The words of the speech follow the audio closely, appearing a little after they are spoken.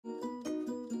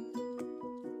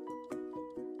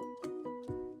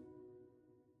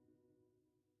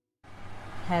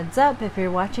Heads up, if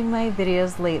you're watching my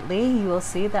videos lately, you will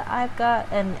see that I've got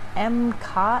an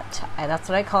MCOT, that's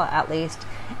what I call it at least.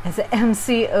 It's an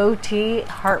MCOT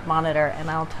heart monitor, and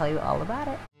I'll tell you all about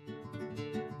it.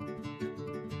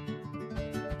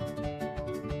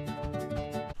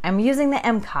 I'm using the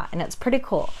MCOT, and it's pretty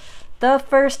cool. The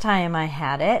first time I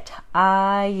had it,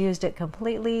 I used it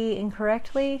completely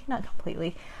incorrectly. Not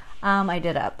completely. I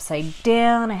did it upside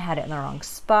down. I had it in the wrong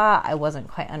spot. I wasn't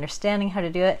quite understanding how to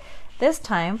do it. This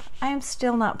time, I am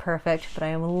still not perfect, but I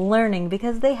am learning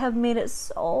because they have made it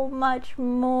so much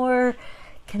more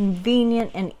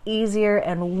convenient and easier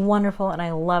and wonderful, and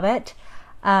I love it.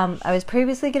 I was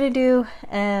previously going to do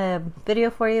a video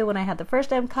for you when I had the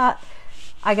first MCOT.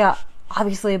 I got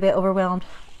obviously a bit overwhelmed.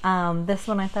 This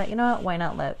one I thought, you know what, why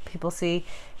not let people see?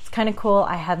 It's kind of cool.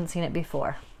 I hadn't seen it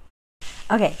before.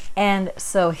 Okay, and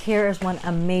so here is one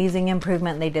amazing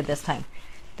improvement they did this time.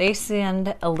 They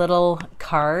send a little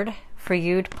card for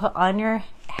you to put on your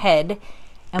head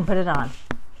and put it on.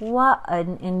 What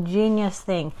an ingenious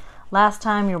thing. Last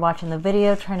time you're watching the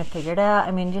video trying to figure it out.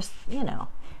 I mean, just, you know,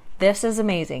 this is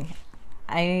amazing.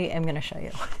 I am going to show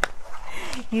you.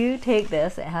 You take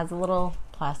this, it has a little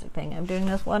plastic thing. I'm doing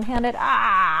this one-handed.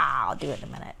 I'll do it in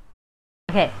a minute.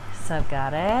 Okay, so I've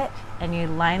got it, and you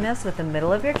line this with the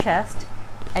middle of your chest,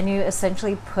 and you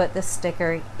essentially put the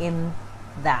sticker in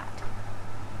that.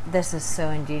 This is so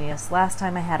ingenious. Last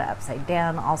time I had it upside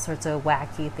down, all sorts of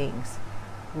wacky things.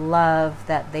 Love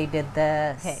that they did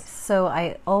this. Okay, so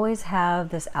I always have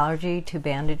this allergy to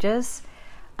bandages.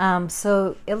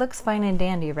 So it looks fine and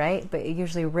dandy, right? But it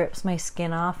usually rips my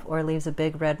skin off or leaves a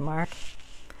big red mark.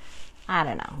 I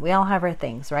don't know. We all have our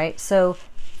things, right? So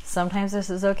sometimes this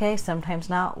is okay, sometimes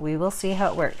not. We will see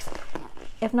how it works.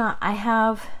 If not, I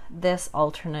have this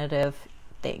alternative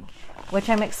thing, which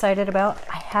I'm excited about.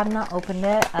 I have not opened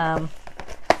it.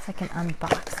 It's like an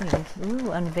unboxing.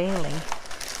 Ooh, unveiling.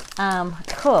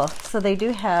 Cool. So they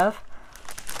do have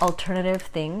alternative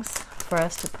things for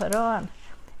us to put on.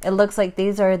 It looks like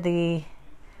these are the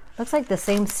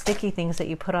same sticky things that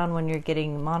you put on when you're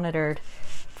getting monitored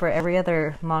for every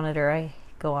other monitor I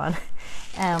go on.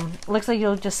 Looks like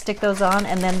you'll just stick those on,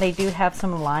 and then they do have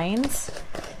some lines.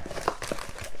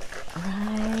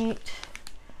 Right.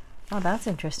 Oh, that's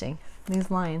interesting. These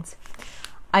lines.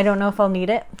 I don't know if I'll need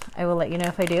it. I will let you know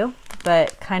if I do,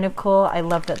 but kind of cool. I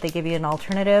love that they give you an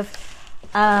alternative.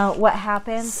 What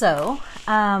happened? So,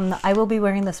 I will be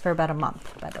wearing this for about a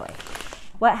month, by the way.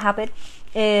 What happened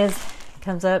is, it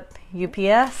comes up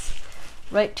UPS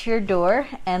right to your door,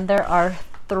 and there are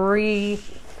 3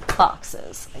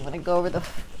 boxes. I'm going to go over the,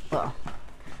 well,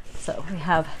 so we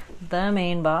have the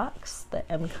main box, the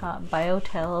MCOT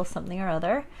Biotel something or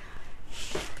other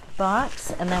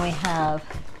box, and then we have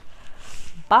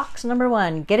box number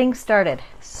 1, getting started.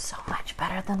 So much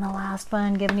better than the last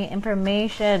one, giving you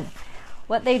information.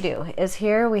 What they do is,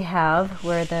 here we have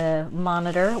where the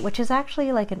monitor, which is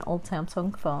actually like an old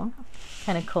Samsung phone,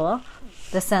 kind of cool,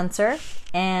 the sensor,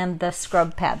 and the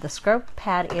scrub pad. The scrub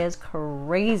pad is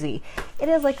crazy. It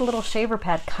is like a little shaver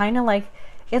pad, kind of like,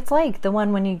 it's like the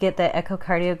one when you get the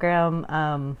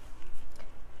Echocardiogram,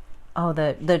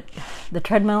 the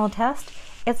treadmill test.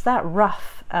 It's that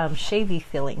rough, shavy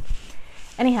feeling.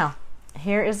 Anyhow,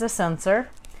 here is the sensor,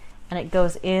 and it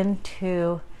goes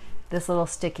into this little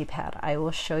sticky pad. I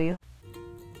will show you.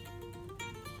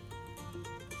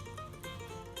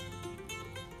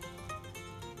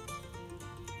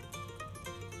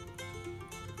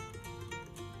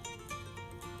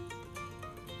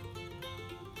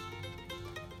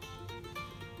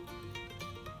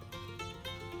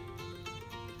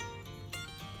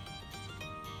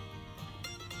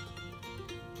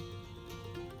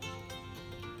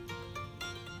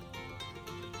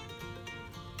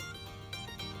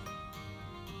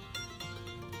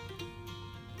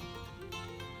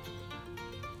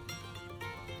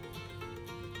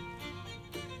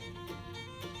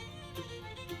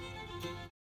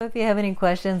 If you have any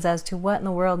questions as to what in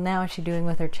the world now is she doing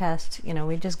with her chest, you know,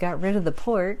 we just got rid of the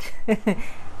port.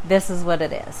 This is what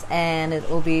it is, and it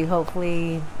will be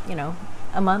hopefully, you know,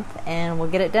 a month, and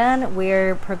we'll get it done.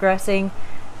 We're progressing,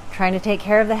 trying to take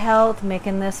care of the health,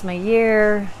 making this my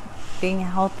year, being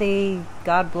healthy,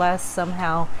 God bless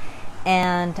somehow.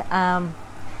 And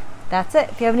that's it.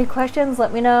 If you have any questions,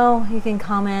 let me know. You can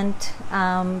comment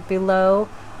below.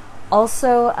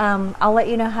 Also, I'll let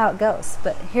you know how it goes.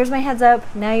 But here's my heads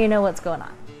up. Now you know what's going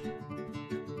on.